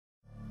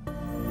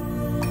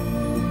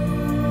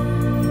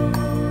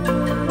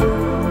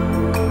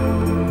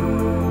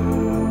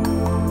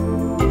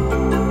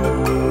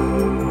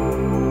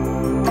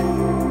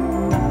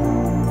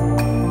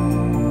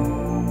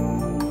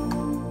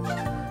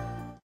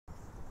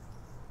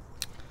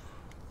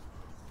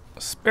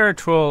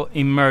Spiritual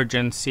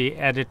Emergency,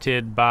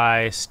 edited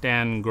by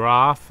Stan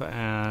Groff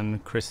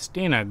and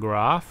Christina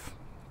Groff.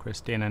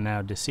 Christina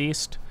now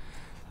deceased.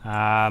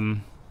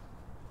 I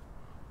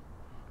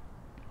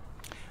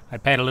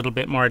paid a little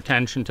bit more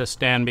attention to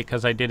Stan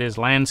because I did his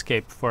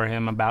landscape for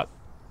him about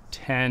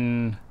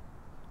 10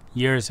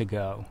 years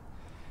ago.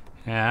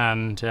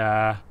 And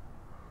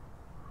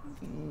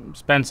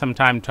spent some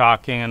time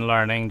talking and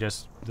learning,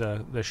 just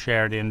the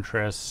shared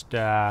interest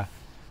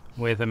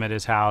with him at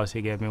his house.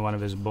 He gave me one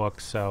of his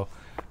books. So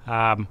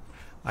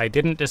I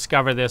didn't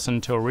discover this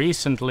until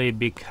recently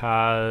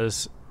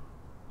because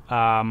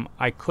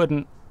I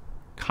couldn't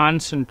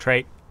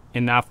concentrate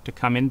enough to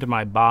come into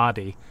my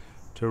body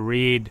to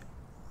read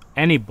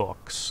any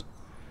books.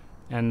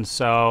 And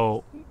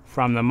so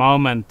from the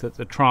moment that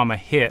the trauma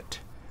hit,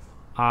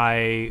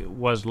 I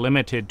was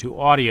limited to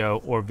audio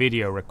or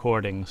video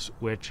recordings,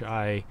 which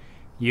I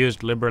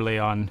used liberally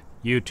on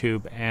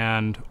YouTube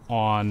and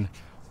on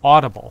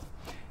Audible.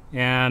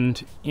 And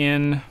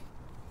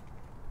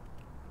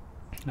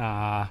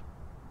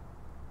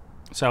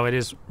so it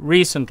is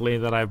recently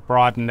that I've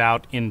broadened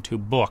out into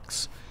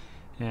books.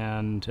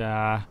 And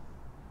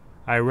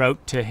I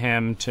wrote to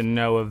him to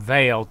no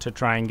avail to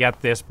try and get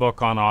this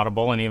book on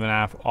Audible, and even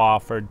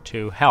offered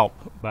to help,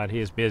 but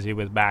he's busy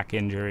with back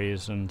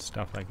injuries and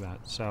stuff like that.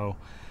 So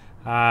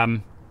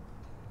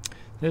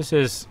this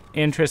is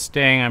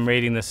interesting. I'm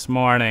reading this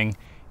morning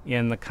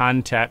in the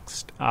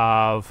context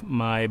of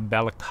my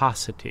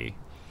bellicosity.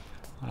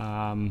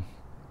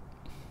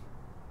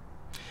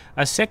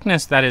 A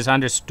sickness that is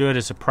understood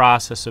as a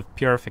process of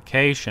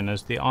purification,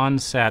 as the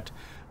onset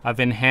of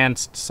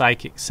enhanced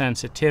psychic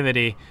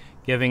sensitivity,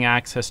 giving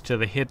access to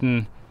the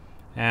hidden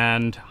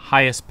and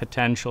highest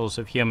potentials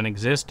of human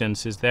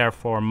existence, is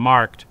therefore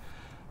marked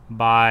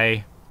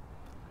by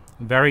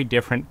very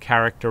different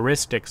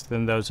characteristics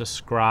than those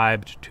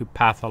ascribed to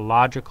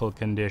pathological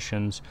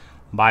conditions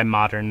by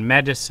modern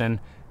medicine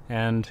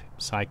and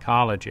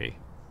psychology.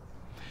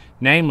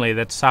 Namely,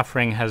 that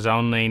suffering has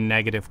only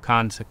negative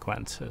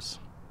consequences.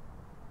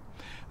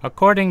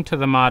 According to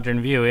the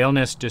modern view,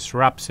 illness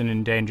disrupts and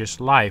endangers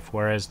life,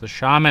 whereas the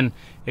shaman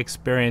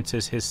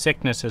experiences his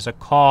sickness as a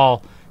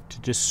call to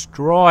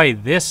destroy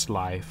this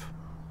life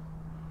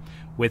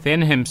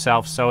within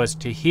himself so as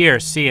to hear,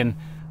 see, and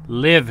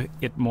live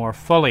it more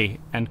fully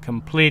and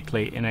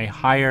completely in a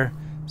higher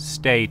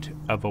state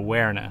of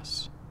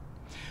awareness.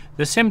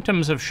 The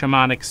symptoms of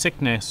shamanic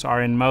sickness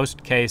are in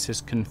most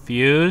cases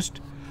confused,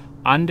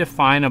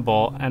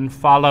 undefinable, and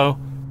follow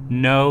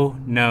no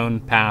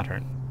known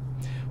pattern.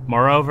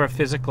 Moreover,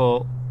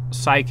 physical,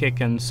 psychic,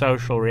 and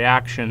social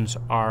reactions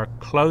are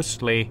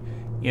closely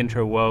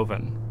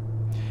interwoven.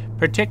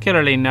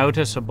 Particularly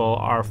noticeable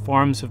are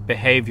forms of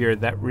behavior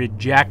that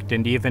reject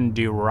and even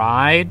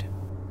deride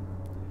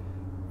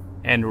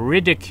and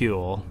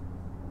ridicule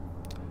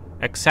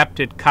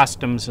accepted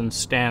customs and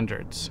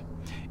standards.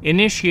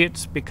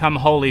 Initiates become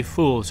holy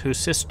fools who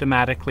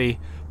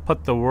systematically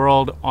put the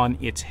world on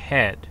its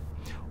head,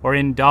 or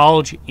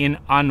indulge in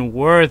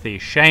unworthy,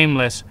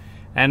 shameless,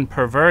 and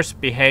perverse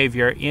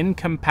behavior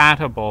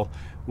incompatible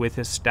with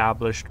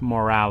established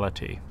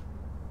morality.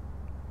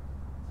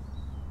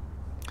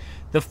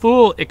 The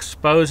fool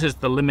exposes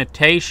the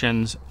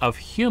limitations of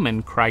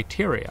human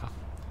criteria,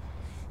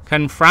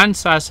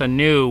 confronts us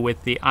anew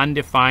with the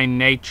undefined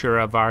nature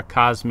of our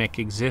cosmic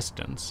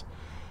existence,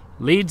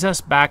 leads us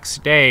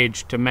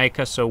backstage to make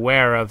us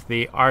aware of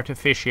the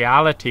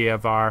artificiality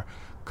of our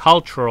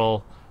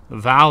cultural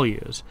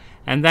values,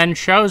 and then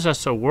shows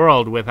us a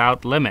world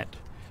without limit,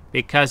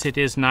 because it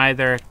is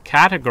neither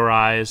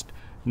categorized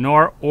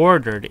nor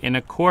ordered in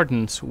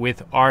accordance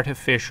with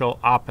artificial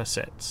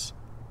opposites.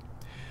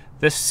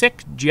 The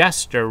sick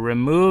jester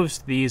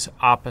removes these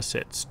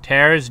opposites,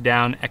 tears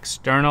down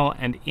external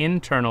and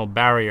internal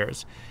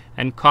barriers,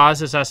 and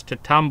causes us to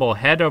tumble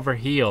head over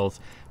heels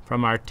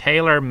from our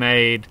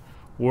tailor-made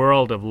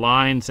world of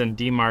lines and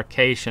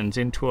demarcations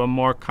into a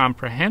more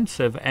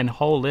comprehensive and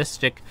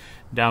holistic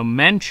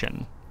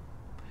dimension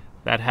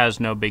that has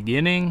no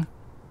beginning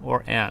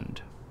or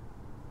end.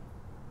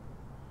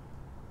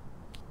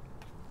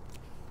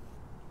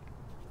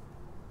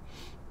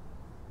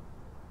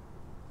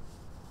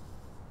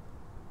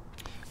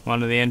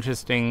 One of the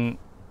interesting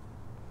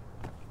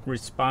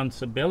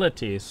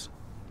responsibilities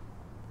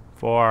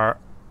for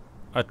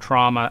a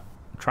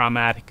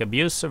traumatic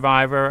abuse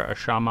survivor, a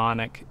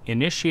shamanic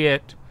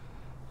initiate,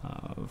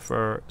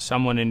 for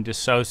someone in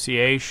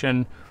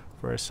dissociation,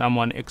 for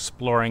someone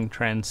exploring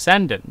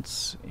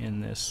transcendence in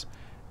this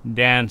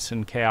dense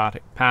and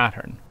chaotic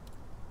pattern,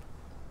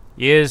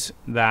 is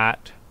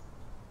that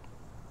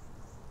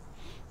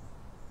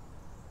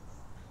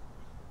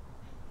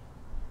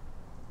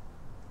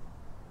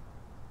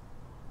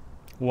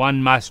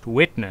one must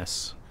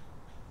witness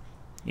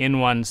in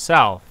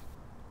oneself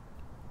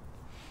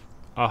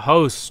a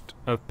host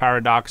of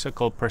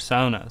paradoxical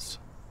personas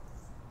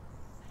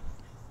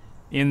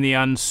in the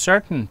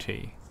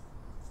uncertainty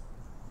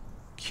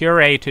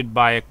curated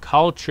by a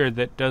culture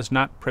that does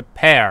not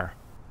prepare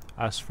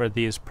us for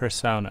these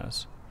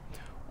personas,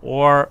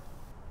 or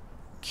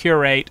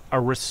curate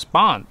a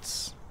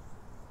response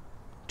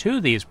to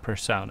these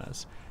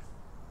personas,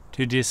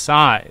 to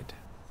decide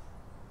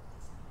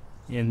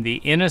in the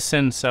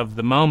innocence of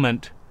the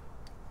moment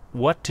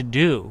what to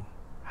do,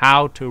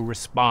 how to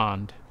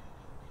respond.